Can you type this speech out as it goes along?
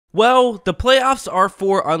Well, the playoffs are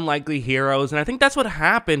for unlikely heroes, and I think that's what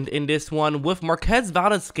happened in this one with Marquez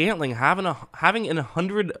Valdes-Scantling having an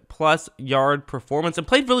 100+ yard performance and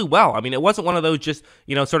played really well. I mean, it wasn't one of those just,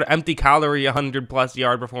 sort of empty calorie 100+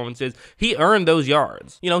 yard performances. He earned those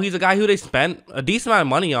yards. He's a guy who they spent a decent amount of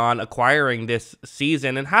money on acquiring this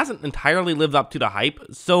season and hasn't entirely lived up to the hype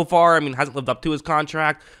so far. I mean, hasn't lived up to his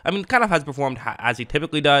contract. I mean, kind of has performed as he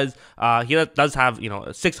typically does. He does have,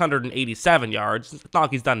 687 yards. It's not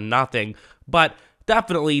like he's done nothing, but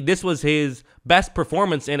definitely this was his best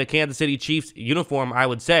performance in a Kansas City Chiefs uniform, I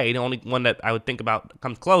would say. The only one that I would think about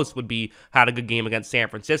comes close would be had a good game against San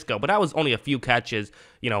Francisco, but that was only a few catches,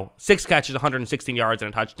 6 catches, 116 yards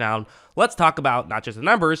and a touchdown. Let's talk about not just the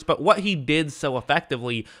numbers, but what he did so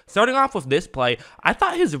effectively. Starting off with this play, I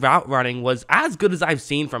thought his route running was as good as I've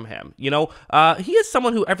seen from him. He is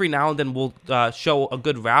someone who every now and then will show a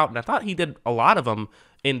good route, and I thought he did a lot of them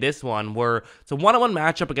in this one, where it's a one-on-one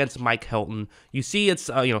matchup against Mike Hilton. You see it's,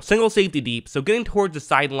 single safety deep, so getting towards the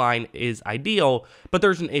sideline is ideal, but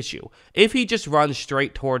there's an issue. If he just runs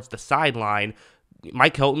straight towards the sideline,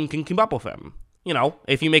 Mike Hilton can keep up with him.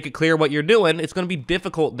 If you make it clear what you're doing, it's going to be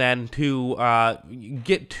difficult then to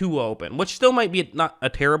get too open, which still might be not a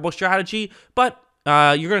terrible strategy, but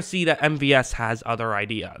you're going to see that MVS has other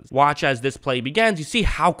ideas. Watch as this play begins. You see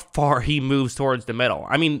how far he moves towards the middle.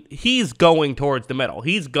 I mean, he's going towards the middle.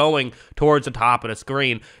 He's going towards the top of the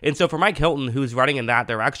screen. And so for Mike Hilton, who's running in that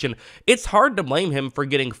direction, it's hard to blame him for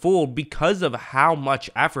getting fooled because of how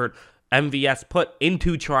much effort MVS put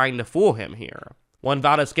into trying to fool him here. When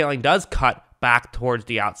Valdes-Scantling does cut back towards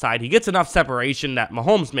the outside, he gets enough separation that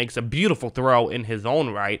Mahomes makes a beautiful throw in his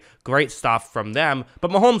own right. Great stuff from them,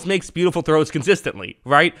 but Mahomes makes beautiful throws consistently,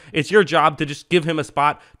 right? It's your job to just give him a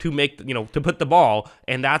spot to make, to put the ball,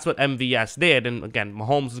 and that's what MVS did, and again,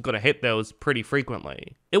 Mahomes is going to hit those pretty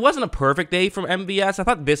frequently. It wasn't a perfect day from MVS. I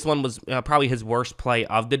thought this one was probably his worst play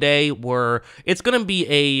of the day, where it's going to be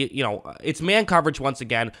it's man coverage once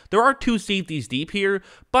again. There are 2 safeties deep here,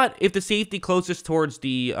 but if the safety closest towards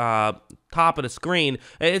the top of the screen,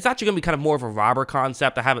 it's actually going to be kind of more of a robber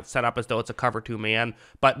concept. I have it set up as though it's a cover 2 man,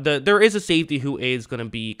 but there is a safety who is going to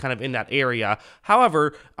be kind of in that area.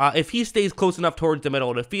 However, if he stays close enough towards the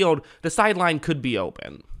middle of the field, the sideline could be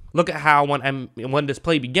open. Look at how when this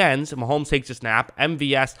play begins, Mahomes takes a snap,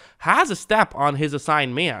 MVS has a step on his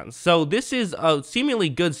assigned man. So this is a seemingly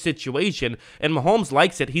good situation, and Mahomes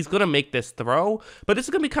likes it. He's going to make this throw, but this is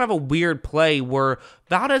going to be kind of a weird play where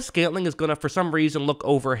Valdes-Scantling is going to, for some reason, look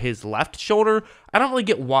over his left shoulder. I don't really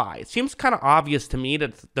get why. It seems kind of obvious to me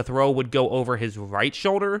that the throw would go over his right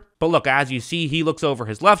shoulder. But look, as you see, he looks over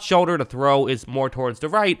his left shoulder. The throw is more towards the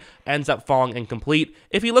right, ends up falling incomplete.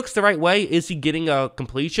 If he looks the right way, is he getting a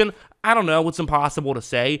completion? I don't know, it's impossible to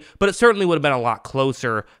say, but it certainly would have been a lot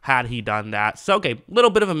closer had he done that. So, okay, little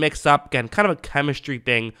bit of a mix-up, again, kind of a chemistry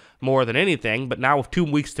thing more than anything, but now with 2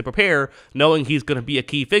 weeks to prepare, knowing he's going to be a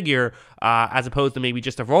key figure, as opposed to maybe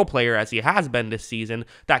just a role player as he has been this season,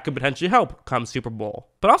 that could potentially help come Super Bowl.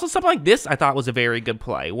 But also something like this I thought was a very good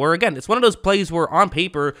play, where again, it's one of those plays where on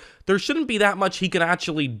paper, there shouldn't be that much he can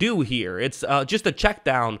actually do here. It's just a check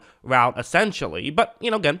down route essentially, but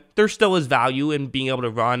again, there still is value in being able to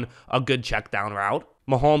run a good check down route.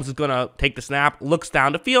 Mahomes is going to take the snap, looks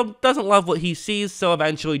down the field, doesn't love what he sees, so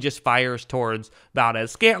eventually just fires towards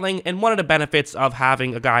Valdes-Scantling. And one of the benefits of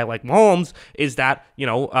having a guy like Mahomes is that,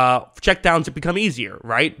 checkdowns have become easier,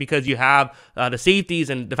 right? Because you have the safeties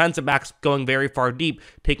and defensive backs going very far deep,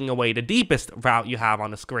 taking away the deepest route you have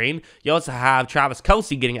on the screen. You also have Travis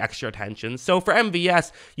Kelce getting extra attention. So for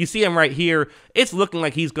MVS, you see him right here, it's looking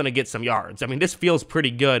like he's going to get some yards. I mean, this feels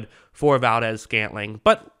pretty good for Valdes-Scantling,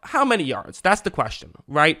 but how many yards? That's the question,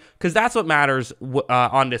 right? Because that's what matters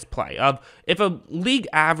on this play. If a league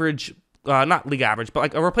average, not league average, but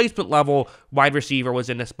like a replacement level wide receiver was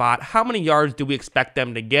in the spot, how many yards do we expect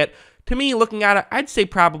them to get? To me, looking at it, I'd say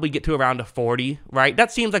probably get to around a 40, right?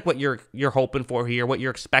 That seems like what you're hoping for here, what you're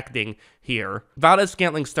expecting here.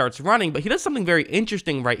 Valdes-Scantling starts running, but he does something very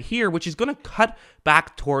interesting right here, which is going to cut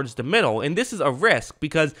back towards the middle. And this is a risk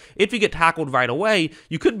because if you get tackled right away,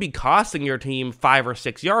 you could be costing your team 5 or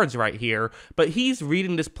 6 yards right here. But he's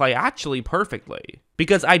reading this play actually perfectly.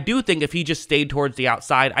 Because I do think if he just stayed towards the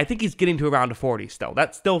outside, I think he's getting to around a 40 still.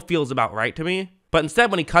 That still feels about right to me. But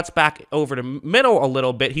instead, when he cuts back over the middle a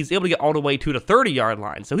little bit, he's able to get all the way to the 30-yard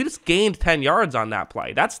line. So he just gained 10 yards on that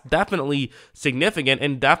play. That's definitely significant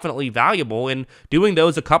and definitely valuable. And doing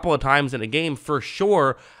those a couple of times in a game for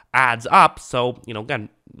sure adds up. So, again,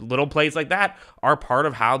 little plays like that are part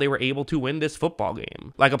of how they were able to win this football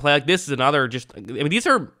game. Like a play like this is another these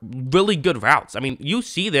are really good routes. I mean, you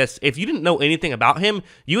see this, if you didn't know anything about him,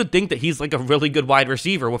 you would think that he's like a really good wide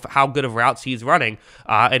receiver with how good of routes he's running.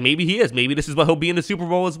 And maybe he is. Maybe this is what he'll be in the Super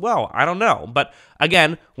Bowl as well. I don't know. But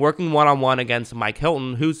again, working one-on-one against Mike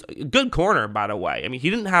Hilton, who's a good corner, by the way. I mean, he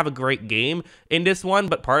didn't have a great game in this one,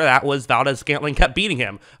 but part of that was Valdes-Scantling kept beating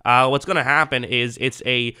him. What's going to happen is it's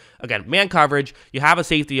again, man coverage. You have a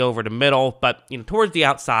safety over the middle, but towards the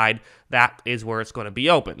outside, that is where it's going to be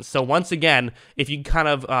open. So once again, if you kind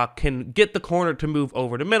of can get the corner to move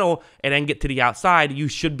over the middle and then get to the outside, you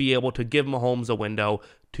should be able to give Mahomes a window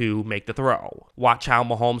to make the throw. Watch how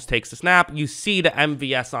Mahomes takes the snap. You see the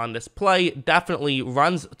MVS on this play definitely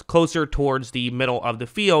runs closer towards the middle of the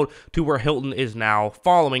field to where Hilton is now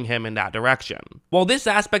following him in that direction. Well, this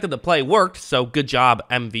aspect of the play worked, so good job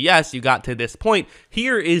MVS, you got to this point.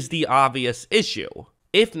 Here is the obvious issue.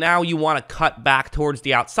 If now you want to cut back towards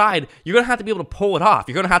the outside, you're going to have to be able to pull it off.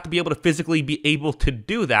 You're going to have to be able to physically be able to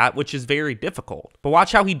do that, which is very difficult. But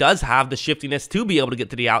watch how he does have the shiftiness to be able to get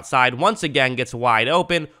to the outside. Once again, gets wide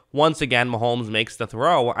open. Once again, Mahomes makes the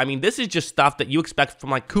throw. I mean, this is just stuff that you expect from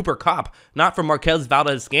like Cooper Kupp, not from Marquez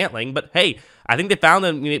Valdes-Scantling. But hey, I think they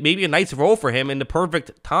found maybe a nice role for him in the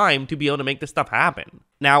perfect time to be able to make this stuff happen.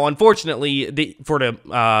 Now, unfortunately, for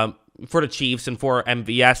the Chiefs and for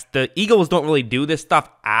MVS, the Eagles don't really do this stuff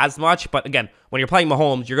as much, but again, when you're playing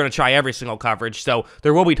Mahomes, you're going to try every single coverage, so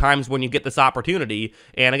there will be times when you get this opportunity,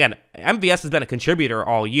 and again, MVS has been a contributor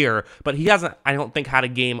all year, but he hasn't, I don't think, had a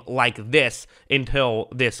game like this until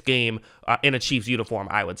this game in a Chiefs uniform,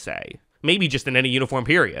 I would say. Maybe just in any uniform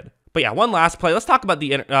period. But yeah, one last play. Let's talk about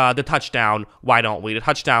the touchdown. Why don't we? The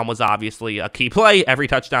touchdown was obviously a key play. Every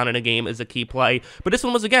touchdown in a game is a key play. But this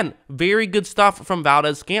one was, again, very good stuff from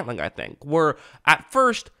Valdes-Scantling, I think. Where at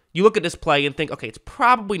first, you look at this play and think, okay, it's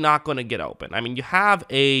probably not going to get open. I mean, you have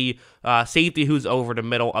a safety who's over the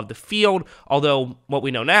middle of the field, although what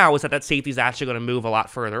we know now is that safety is actually going to move a lot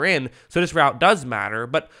further in, so this route does matter.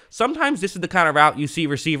 But sometimes this is the kind of route you see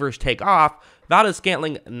receivers take off.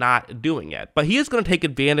 Valdes-Scantling not doing it. But he is going to take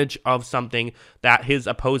advantage of something that his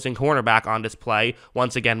opposing cornerback on this play,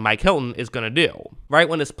 once again Mike Hilton, is going to do. Right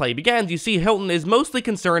when this play begins, you see Hilton is mostly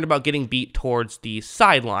concerned about getting beat towards the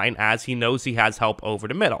sideline as he knows he has help over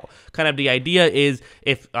the middle. Kind of the idea is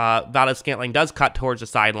if Valdes-Scantling does cut towards the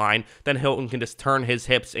sideline, then Hilton can just turn his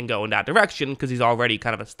hips and go in that direction because he's already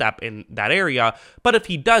kind of a step in that area. But if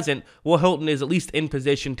he doesn't, well, Hilton is at least in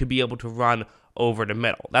position to be able to run over the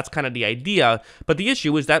middle. That's kind of the idea, but the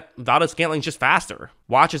issue is that Valdes-Scantling's just faster.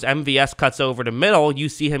 Watch as MVS cuts over the middle, you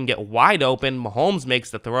see him get wide open, Mahomes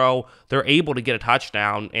makes the throw, they're able to get a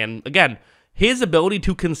touchdown, and again, his ability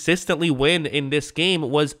to consistently win in this game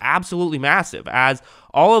was absolutely massive, as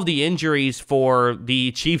all of the injuries for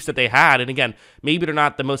the Chiefs that they had, and again, maybe they're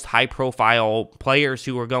not the most high-profile players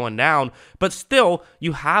who are going down, but still,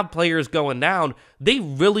 you have players going down. They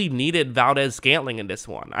really needed Valdes-Scantling in this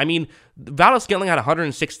one. I mean, Valdes-Scantling had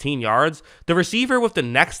 116 yards. The receiver with the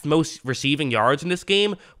next most receiving yards in this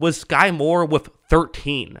game was Sky Moore with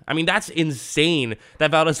 13. I mean, that's insane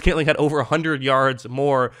that Valdes-Scantling had over 100 yards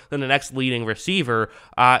more than the next leading receiver.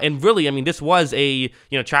 And really, I mean, this was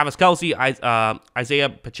Travis Kelce, Isaiah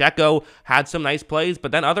Pacheco had some nice plays,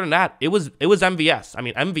 but then other than that, it was MVS. I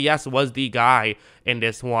mean, MVS was the guy in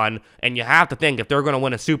this one, and you have to think if they're going to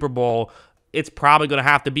win a Super Bowl, it's probably going to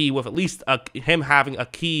have to be with at least him having a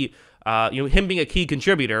key, him being a key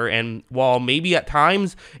contributor. And while maybe at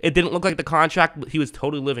times it didn't look like the contract, he was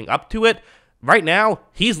totally living up to it. Right now,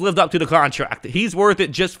 he's lived up to the contract. He's worth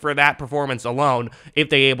it just for that performance alone. If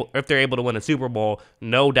they're able to win a Super Bowl,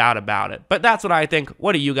 no doubt about it. But that's what I think.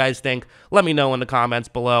 What do you guys think? Let me know in the comments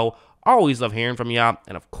below. Always love hearing from you.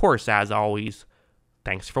 And of course, as always,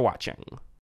 thanks for watching.